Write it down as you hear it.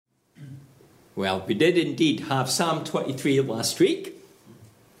Well, we did indeed have Psalm 23 last week.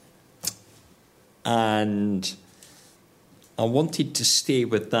 And I wanted to stay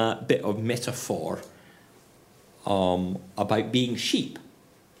with that bit of metaphor about being sheep.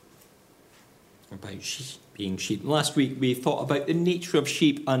 Being sheep. Last week we thought about the nature of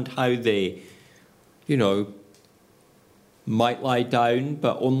sheep and how they, might lie down,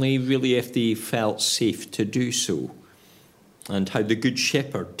 but only really if they felt safe to do so. And how the Good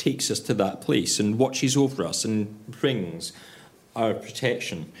Shepherd takes us to that place and watches over us and brings our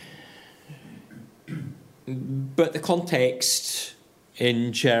protection. But the context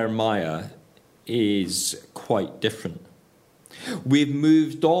in Jeremiah is quite different. We've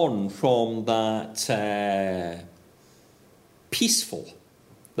moved on from that peaceful,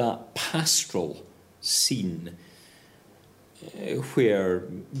 that pastoral scene where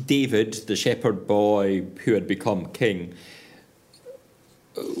David, the shepherd boy who had become king,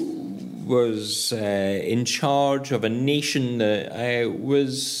 was in charge of a nation that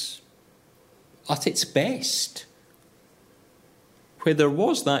was at its best, where there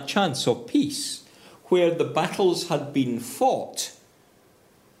was that chance of peace, where the battles had been fought,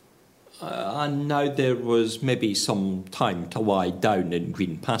 and now there was maybe some time to lie down in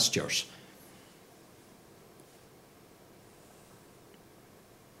green pastures.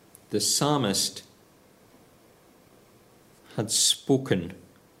 The psalmist had spoken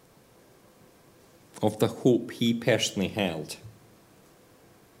of the hope he personally held.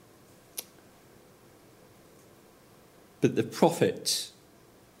 But the prophet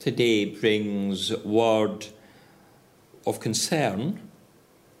today brings word of concern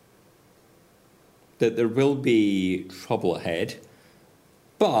that there will be trouble ahead,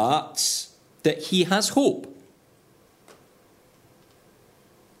 but that he has hope.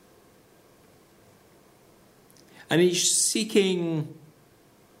 And he's seeking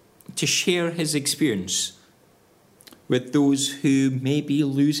to share his experience with those who may be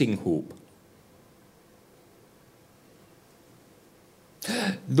losing hope.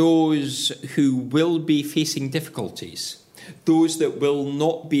 Those who will be facing difficulties. Those that will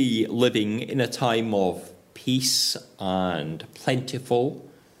not be living in a time of peace and plentiful.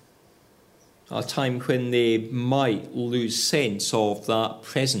 A time when they might lose sense of that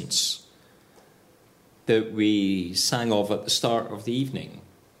presence that we sang of at the start of the evening.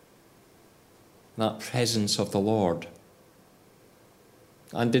 That presence of the Lord.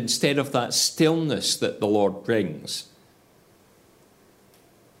 And instead of that stillness that the Lord brings,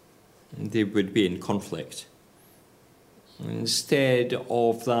 they would be in conflict. Instead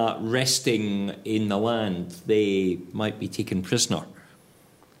of that resting in the land, they might be taken prisoner.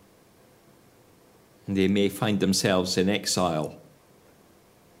 They may find themselves in exile.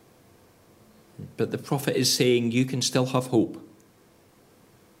 But the prophet is saying, you can still have hope.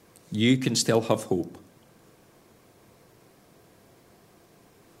 You can still have hope.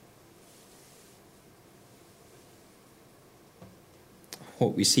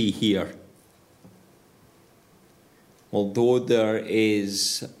 What we see here, although there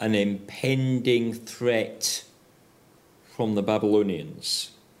is an impending threat from the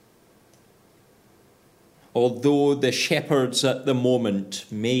Babylonians, although the shepherds at the moment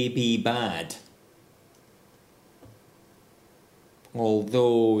may be bad,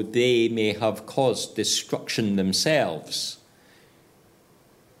 although they may have caused destruction themselves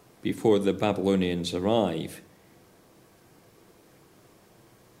before the Babylonians arrive,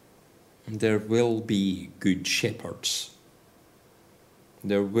 there will be good shepherds.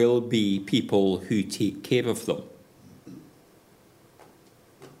 There will be people who take care of them.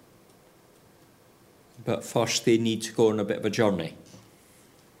 But first they need to go on a bit of a journey.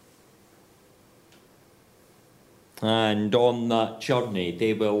 And on that journey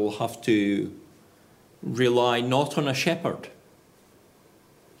they will have to rely not on a shepherd,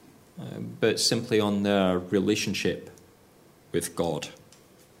 but simply on their relationship with God.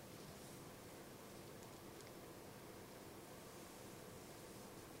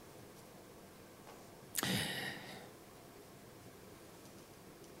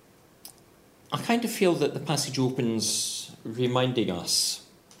 I kind of feel that the passage opens reminding us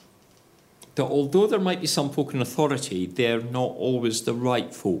that although there might be some folk in authority, they're not always the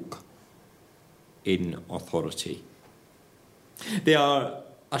right folk in authority. They are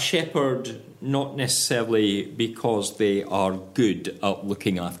a shepherd not necessarily because they are good at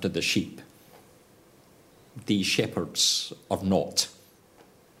looking after the sheep. These shepherds are not.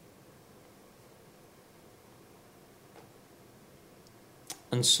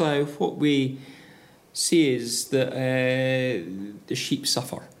 And so what we see is that the sheep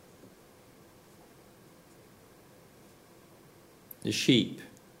suffer. The sheep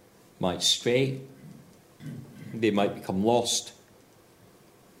might stray, they might become lost.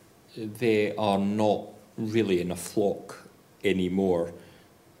 They are not really in a flock anymore.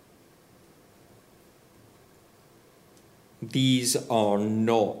 These are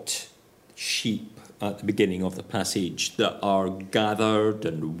not sheep at the beginning of the passage that are gathered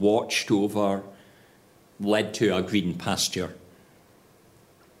and watched over, led to a green pasture.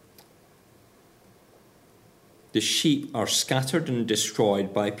 The sheep are scattered and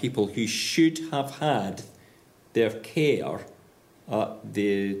destroyed by people who should have had their care at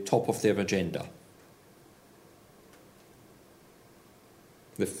the top of their agenda,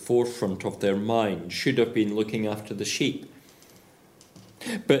 the forefront of their mind, should have been looking after the sheep.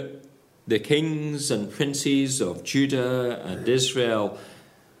 But the kings and princes of Judah and Israel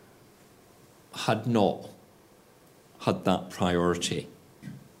had not had that priority.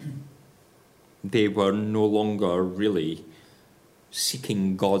 They were no longer really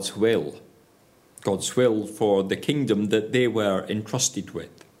seeking God's will for the kingdom that they were entrusted with.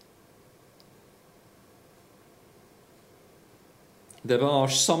 There are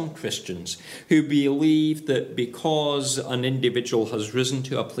some Christians who believe that because an individual has risen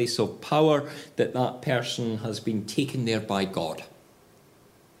to a place of power, that that person has been taken there by God.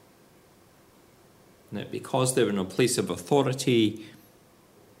 That because they're in a place of authority,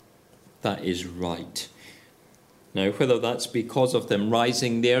 that is right. Now, whether that's because of them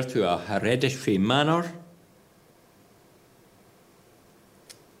rising there through a hereditary manner,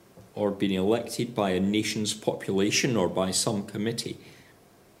 or being elected by a nation's population or by some committee,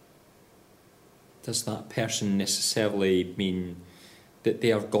 does that person necessarily mean that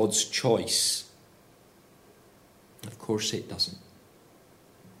they are God's choice? Of course it doesn't.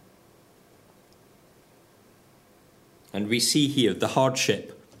 And we see here the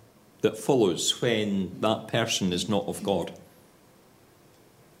hardship that follows when that person is not of God.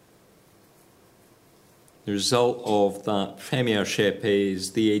 The result of that premiership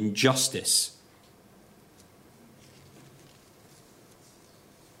is the injustice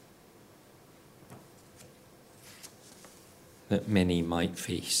that many might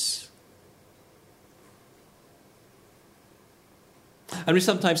face. And we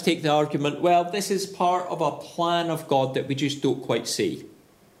sometimes take the argument, well, this is part of a plan of God that we just don't quite see.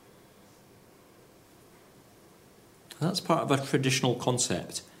 That's part of a traditional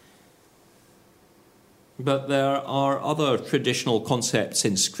concept. But there are other traditional concepts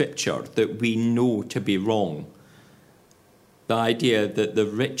in Scripture that we know to be wrong. The idea that the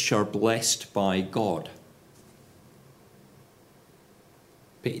rich are blessed by God.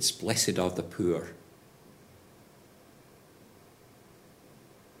 But it's blessed are the poor.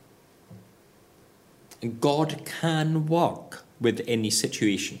 God can work with any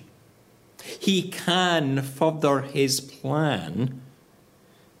situation. He can further his plan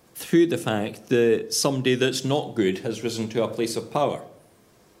through the fact that somebody that's not good has risen to a place of power.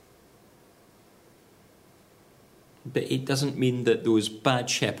 But it doesn't mean that those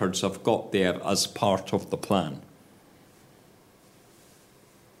bad shepherds have got there as part of the plan.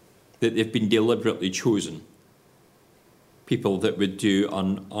 That they've been deliberately chosen. People that would do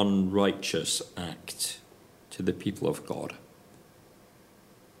an unrighteous act to the people of God.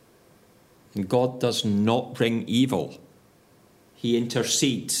 And God does not bring evil. He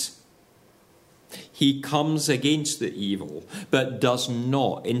intercedes. He comes against the evil, but does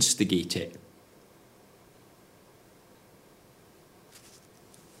not instigate it.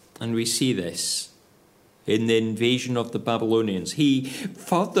 And we see this in the invasion of the Babylonians. He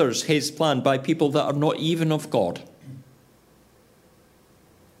furthers his plan by people that are not even of God.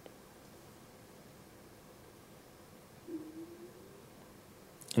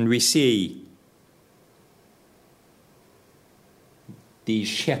 And we see these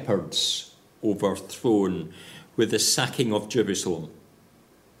shepherds overthrown with the sacking of Jerusalem,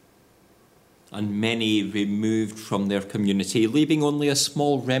 and many removed from their community, leaving only a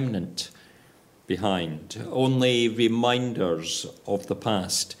small remnant behind, only reminders of the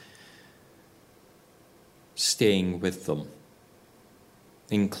past staying with them,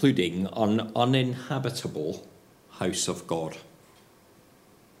 including an uninhabitable house of God.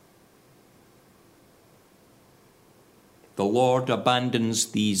 The Lord abandons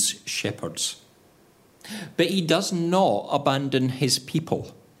these shepherds, but he does not abandon his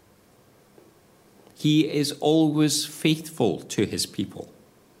people. He is always faithful to his people.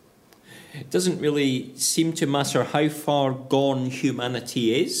 It doesn't really seem to matter how far gone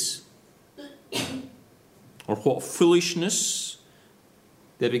humanity is, or what foolishness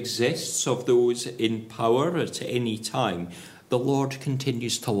there exists of those in power at any time. The Lord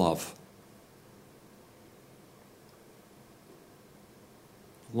continues to love.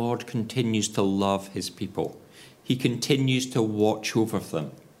 The Lord continues to love his people. He continues to watch over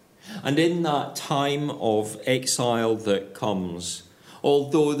them. And in that time of exile that comes,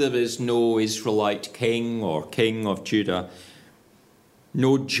 although there is no Israelite king or king of Judah,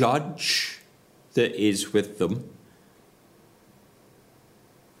 no judge that is with them,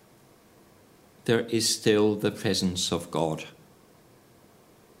 there is still the presence of God.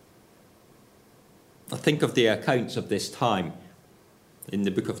 I think of the accounts of this time in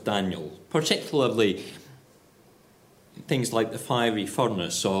the book of Daniel, particularly things like the fiery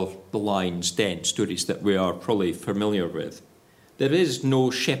furnace or the lion's den, stories that we are probably familiar with. There is no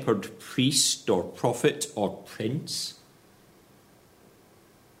shepherd, priest or prophet or prince.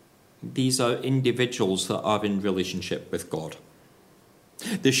 These are individuals that are in relationship with God.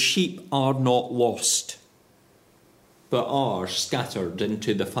 The sheep are not lost, but are scattered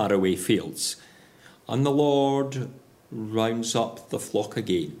into the faraway fields. And the Lord rounds up the flock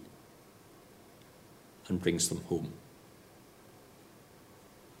again and brings them home.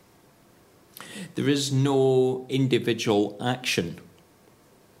 There is no individual action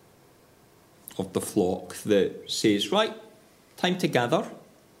of the flock that says, right, time to gather,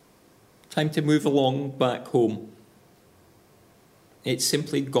 time to move along back home. It's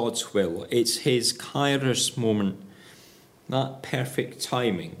simply God's will. It's his kairos moment, that perfect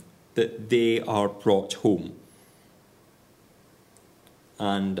timing that they are brought home.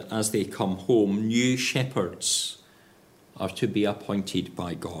 And as they come home, new shepherds are to be appointed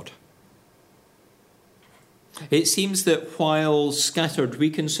by God. It seems that while scattered, we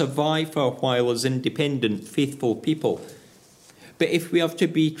can survive for a while as independent, faithful people. But if we have to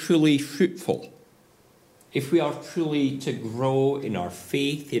be truly fruitful, if we are truly to grow in our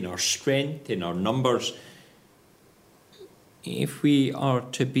faith, in our strength, in our numbers, if we are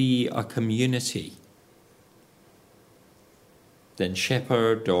to be a community, then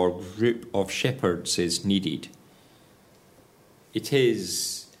shepherd or group of shepherds is needed. It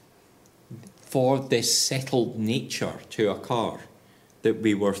is for this settled nature to occur that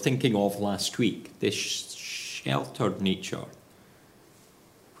we were thinking of last week, this sheltered nature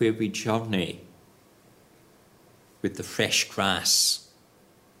where we journey with the fresh grass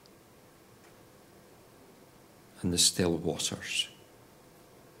and the still waters.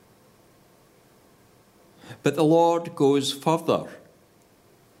 But the Lord goes further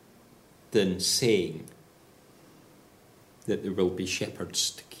than saying that there will be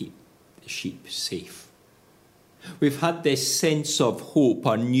shepherds to keep the sheep safe. We've had this sense of hope,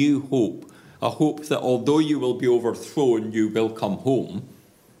 a new hope, a hope that although you will be overthrown, you will come home.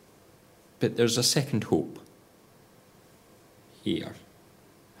 But there's a second hope here.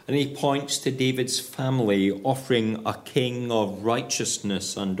 And he points to David's family offering a king of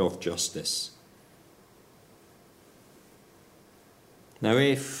righteousness and of justice. Now,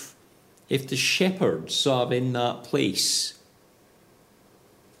 if the shepherds are in that place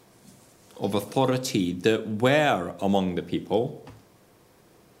of authority that were among the people,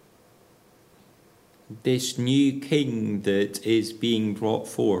 this new king that is being brought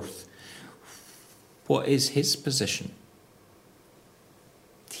forth, what is his position?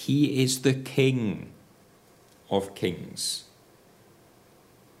 He is the King of kings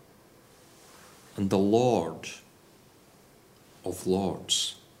and the Lord of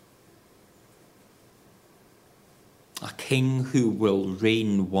lords. A king who will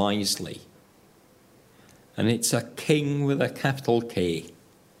reign wisely. And it's a king with a capital K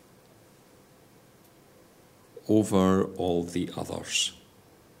over all the others.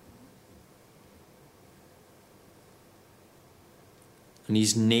 And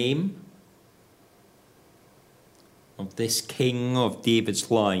his name of this king of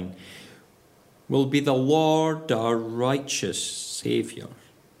David's line will be the Lord our righteous Saviour,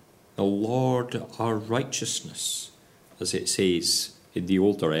 the Lord our righteousness, as it says in the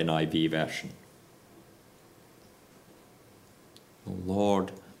older NIV version. The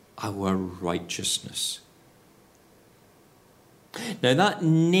Lord our righteousness. Now that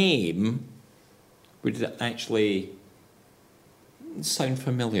name would actually sound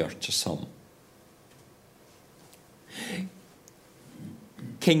familiar to some.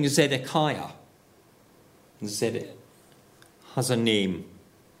 King Zedekiah has a name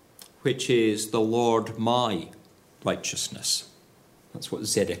which is the Lord my righteousness. That's what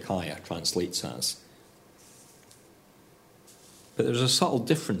Zedekiah translates as. But there's a subtle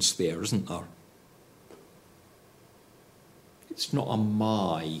difference there, isn't there? It's not a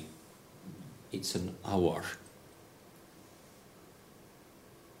my, it's an our.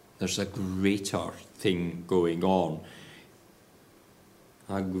 There's a greater thing going on,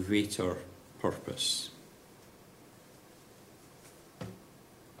 a greater purpose.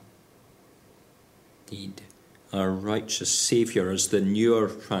 Indeed, our righteous Saviour, as the newer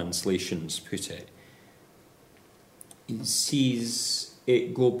translations put it, he sees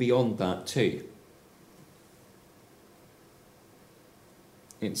it go beyond that too.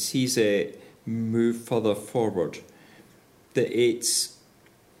 It sees it move further forward. That it's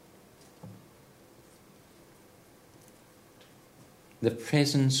the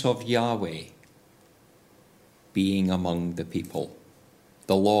presence of Yahweh being among the people.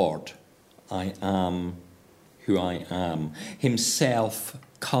 The Lord, I am who I am. Himself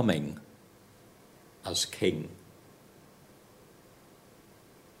coming as King.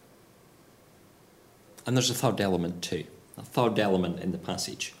 And there's a third element too. A third element in the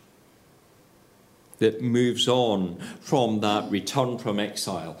passage that moves on from that return from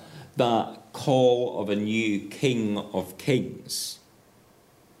exile, that call of a new King of Kings.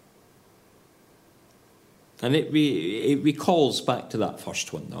 And it recalls back to that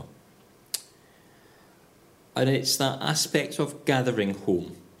first one, though. And it's that aspect of gathering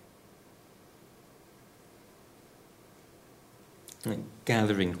home.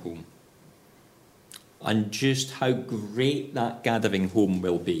 Gathering home. And just how great that gathering home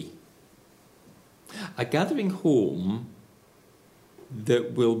will be. A gathering home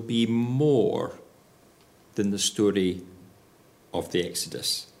that will be more than the story of the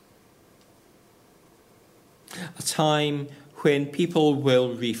Exodus. A time when people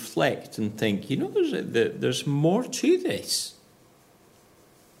will reflect and think, there's more to this.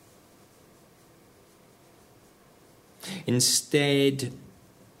 Instead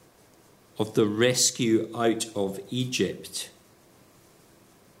of the rescue out of Egypt,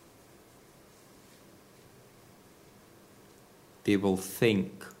 they will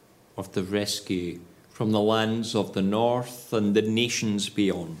think of the rescue from the lands of the north and the nations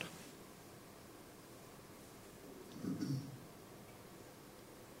beyond.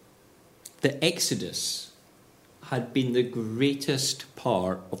 The Exodus had been the greatest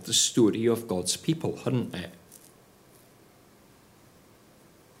part of the story of God's people, hadn't it?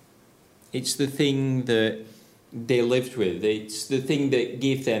 It's the thing that they lived with. It's the thing that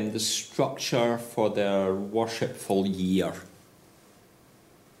gave them the structure for their worshipful year.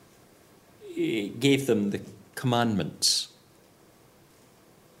 It gave them the commandments.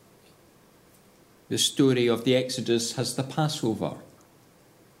 The story of the Exodus has the Passover.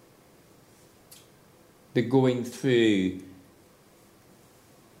 The going through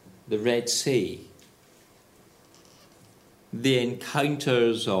the Red Sea. The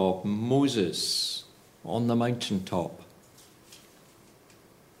encounters of Moses on the mountaintop.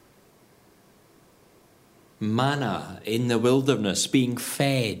 Manna in the wilderness being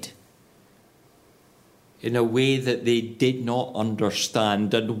fed in a way that they did not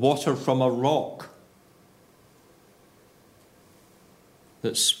understand, and water from a rock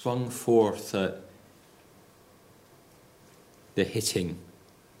that sprung forth at the hitting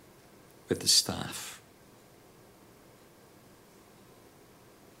with the staff.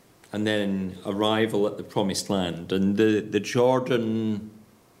 And then arrival at the promised land, and the Jordan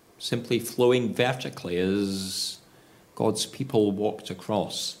simply flowing vertically as God's people walked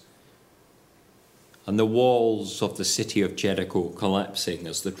across. And the walls of the city of Jericho collapsing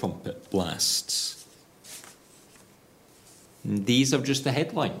as the trumpet blasts. And these are just the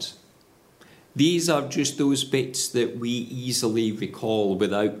headlines. These are just those bits that we easily recall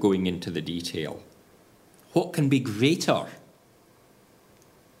without going into the detail. What can be greater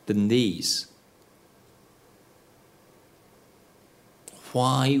than these?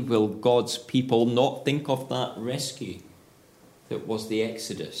 Why will God's people not think of that rescue that was the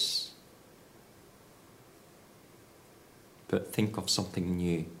Exodus, but think of something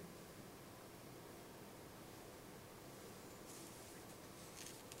new?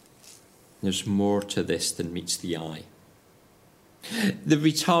 There's more to this than meets the eye. The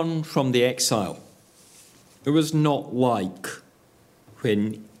return from the exile. It was not like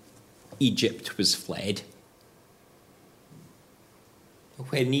when Egypt was fled.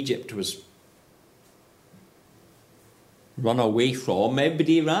 When Egypt was run away from,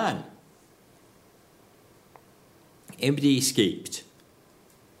 everybody ran. Everybody escaped.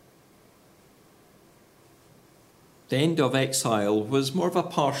 The end of exile was more of a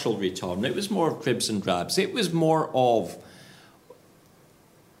partial return. It was more of cribs and drabs. It was more of,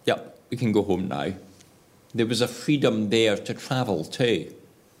 yep, we can go home now. There was a freedom there to travel too,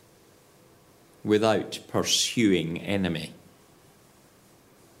 without pursuing enemy.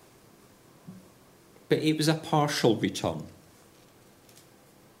 But it was a partial return.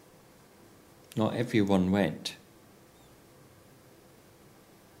 Not everyone went.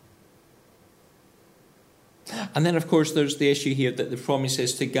 And then, of course, there's the issue here that the promise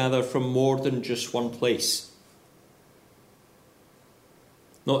is to gather from more than just one place.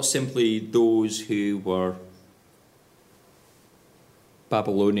 Not simply those who were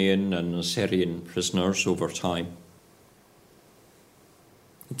Babylonian and Assyrian prisoners over time.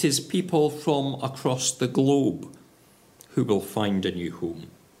 It is people from across the globe who will find a new home.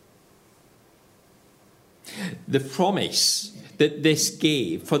 The promise that this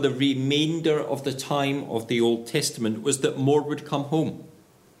gave for the remainder of the time of the Old Testament was that more would come home.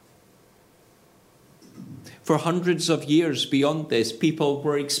 For hundreds of years beyond this, people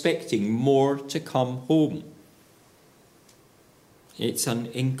were expecting more to come home. It's an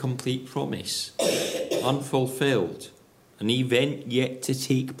incomplete promise, unfulfilled, an event yet to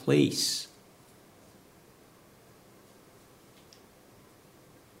take place.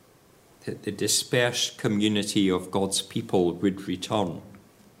 That the dispersed community of God's people would return.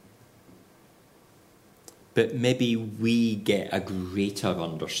 But maybe we get a greater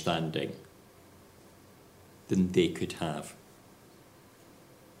understanding than they could have.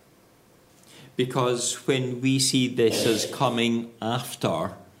 Because when we see this as coming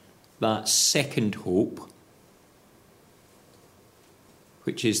after that second hope,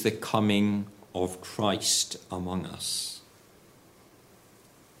 which is the coming of Christ among us,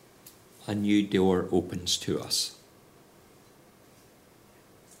 a new door opens to us.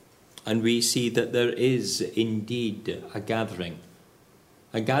 And we see that there is indeed a gathering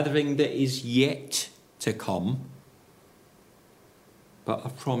that is yet to come, but a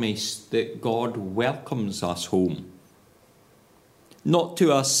promise that God welcomes us home. Not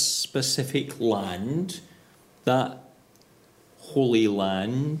to a specific land, that holy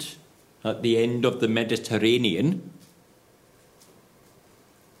land at the end of the Mediterranean,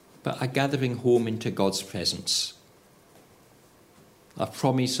 but a gathering home into God's presence. A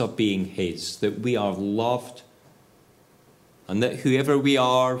promise of being his, that we are loved, and that whoever we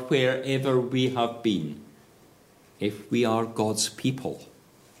are, wherever we have been, if we are God's people,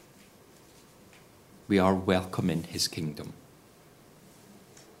 we are welcome in his kingdom.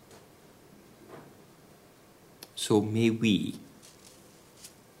 So may we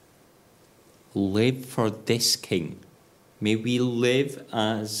live for this King. May we live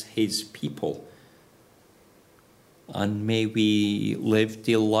as his people. And may we live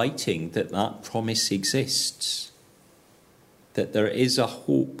delighting that that promise exists. That there is a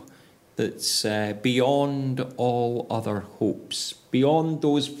hope that's beyond all other hopes. Beyond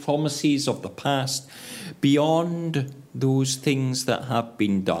those promises of the past. Beyond those things that have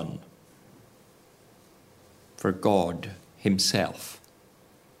been done. For God himself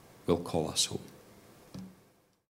will call us home.